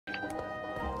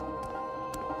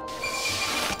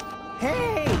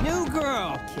Hey, new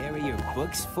girl! Carry your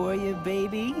books for you,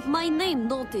 baby? My name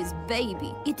not is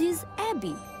Baby. It is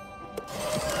Abbey.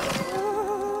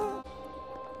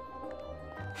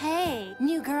 Hey,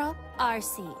 new girl, our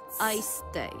seats. I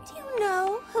stay. Do you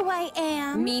know who I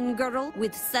am? Mean girl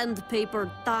with sandpaper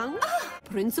tongue.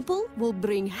 Principal will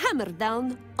bring hammer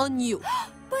down on you.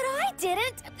 But I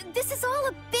didn't. This is all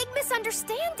a big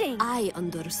misunderstanding. I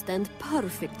understand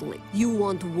perfectly. You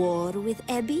want war with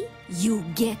Abbey? You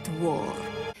get war.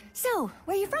 So,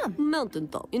 where are you from?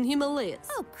 Mountaintop in Himalayas.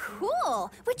 Oh,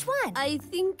 cool. Which one? I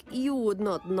think you would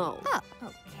not know. Oh,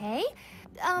 okay.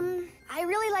 I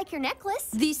really like your necklace.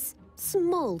 This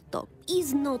small talk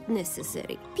is not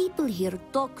necessary. People here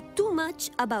talk too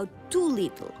much about too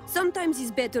little. Sometimes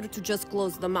it's better to just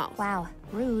close the mouth. Wow,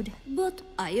 rude. But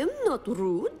I am not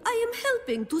rude. I am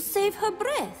helping to save her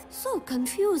breath. So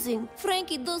confusing.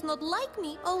 Frankie does not like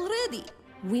me already.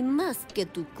 We must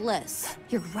get to class.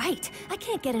 You're right. I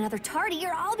can't get another tardy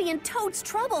or I'll be in totes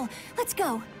trouble. Let's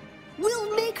go.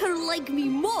 We'll make her like me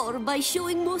more by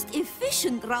showing most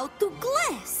efficient route to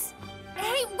class.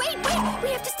 Hey, wait! We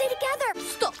have to stay together!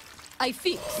 Stop! I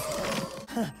fix.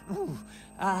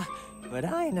 But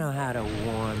I know how to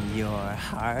warm your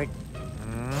heart.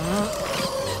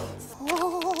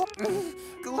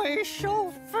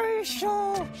 Glacial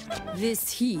facial!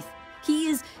 This Heath. He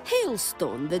is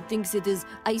hailstone that thinks it is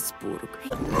iceberg.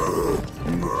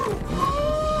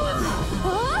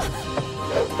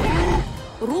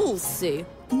 Rules say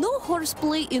no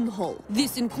horseplay in hall.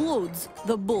 This includes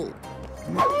the bull.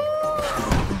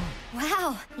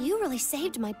 Wow, you really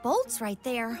saved my bolts right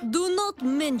there. Do not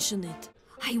mention it.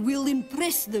 I will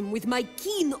impress them with my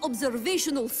keen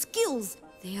observational skills.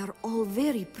 They are all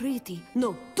very pretty.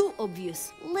 No, too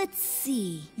obvious. Let's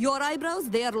see. Your eyebrows,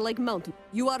 they are like mountain.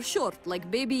 You are short, like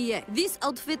Baby Yak. This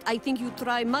outfit, I think you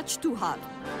try much too hard.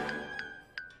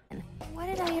 What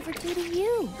did I ever do to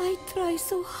you? I try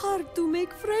so hard to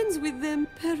make friends with them.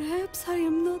 Perhaps I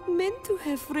am not meant to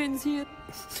have friends here.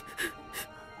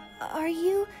 Are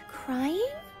you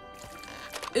crying?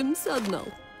 I'm sad now.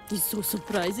 It's so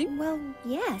surprising. Well,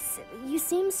 yes. You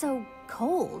seem so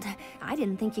cold. I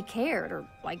didn't think you cared or,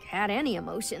 like, had any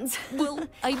emotions. Well,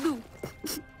 I do.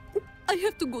 I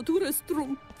have to go to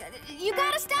restroom. You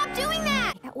gotta stop doing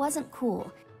that! That wasn't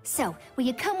cool. So, will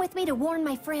you come with me to warn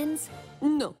my friends?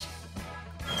 No.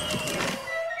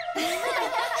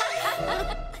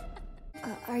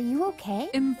 Are you okay?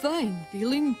 I'm fine.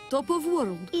 Feeling top of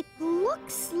world. It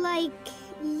looks like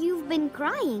you've been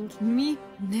crying. Me?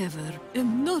 Never.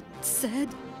 Am not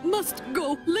sad. Must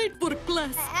go. Late for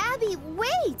class. Abby,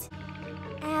 wait!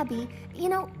 Abby, you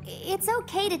know, it's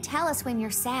okay to tell us when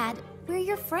you're sad. We're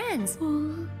your friends.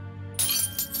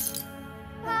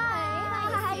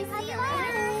 Bye. See you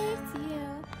later.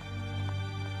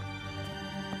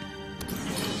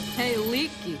 Hey,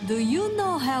 Licky, do you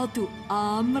know how to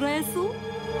arm wrestle?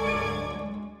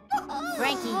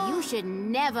 Frankie, you should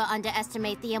never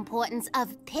underestimate the importance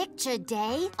of picture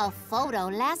day. A photo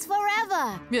lasts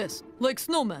forever. Yes, like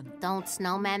snowman. Don't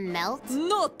snowmen melt?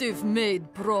 Not if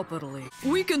made properly.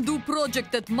 We can do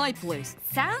project at my place.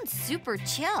 Sounds super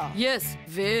chill. Yes,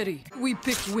 very. We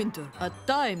picked winter, a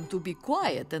time to be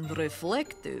quiet and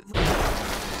reflective.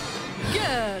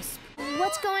 Gasp!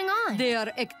 What's going on? They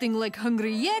are acting like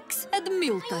hungry yaks at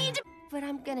mealtime. But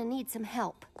I'm gonna need some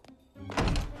help.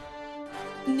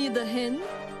 Need a hen?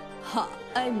 Ha,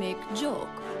 I make joke.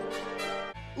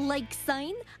 Like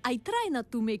sign, I try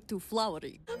not to make too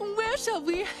flowery. Where shall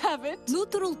we have it?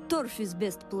 Neutral turf is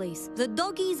best place. The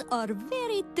doggies are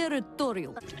very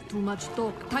territorial. Too much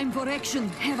talk. Time for action.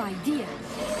 Have idea.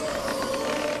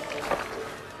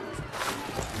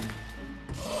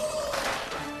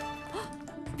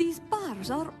 These bars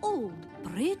are old,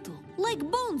 brittle, like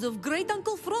bones of Great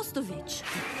Uncle Frostovich.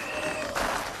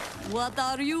 What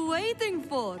are you waiting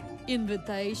for?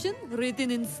 Invitation written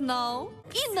in snow?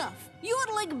 Enough!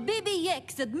 You're like baby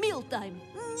yaks at mealtime.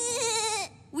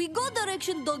 We go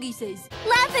direction doggy says.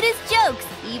 Laugh at his jokes,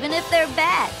 even if they're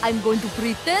bad. I'm going to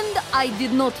pretend I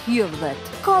did not hear that.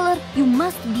 Caller, you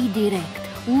must be direct.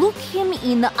 Look him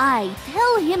in the eye.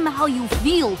 Tell him how you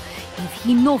feel. If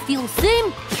he no feel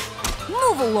same,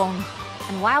 move along.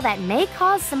 And while that may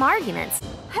cause some arguments...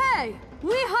 Hey!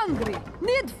 We hungry.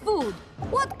 Need food.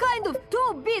 What kind of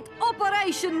 2-bit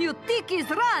operation you think is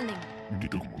running?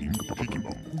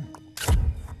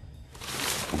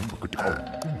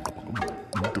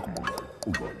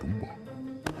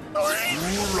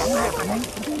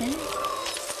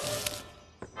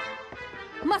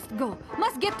 Must go.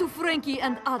 Must get to Frankie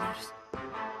and others.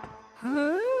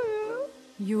 Huh?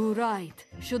 You're right.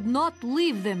 Should not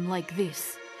leave them like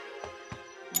this.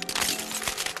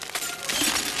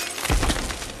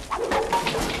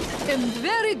 am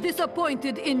very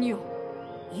disappointed in you.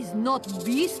 Is not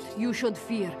beast you should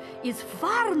fear, is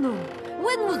Farnum.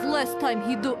 When was last time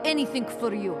he do anything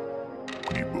for you?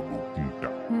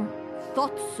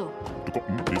 Thought so.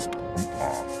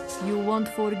 You won't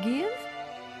forgive?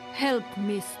 Help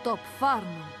me stop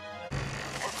Farnum.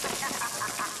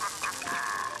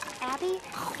 Abby,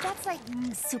 that's like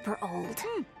super old.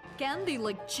 Candy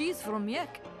like cheese from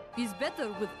Yak is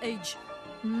better with age.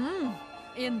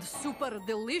 And super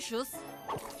delicious.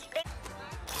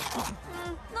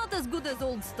 Not as good as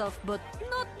old stuff, but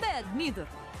not bad neither.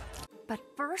 But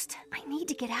first, I need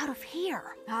to get out of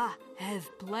here.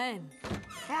 Have plan.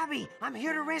 Abby, I'm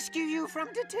here to rescue you from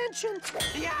detention.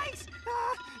 Yikes!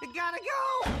 Gotta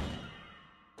go!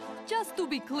 Just to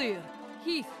be clear,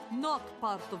 Heath not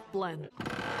part of plan.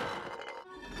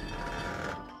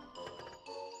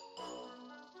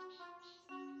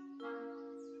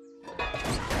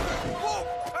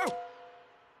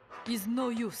 Is no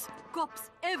use.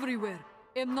 Cops everywhere.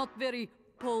 Am not very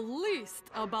policed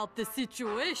about the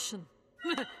situation.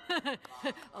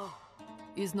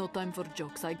 Is no time for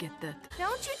jokes, I get that.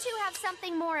 Don't you two have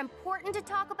something more important to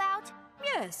talk about?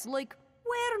 Yes, like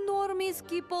where normies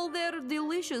keep all their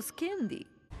delicious candy.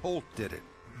 Holt did it.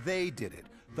 They did it.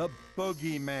 The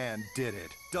boogeyman did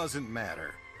it. Doesn't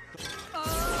matter.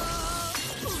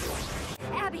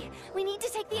 Abby, we need to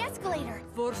take the escalator.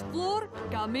 First floor,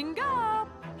 coming up.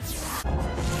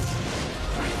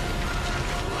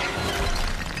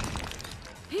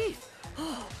 Heath,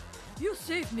 you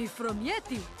saved me from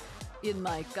Yeti. In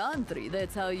my country,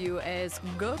 that's how you ask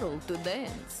girl to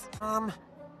dance.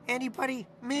 Anybody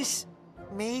miss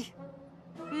me?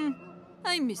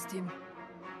 I missed him.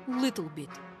 Little bit.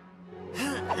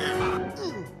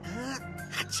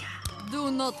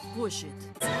 Do not push it.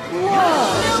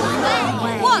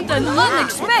 Whoa! What an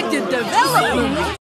unexpected development!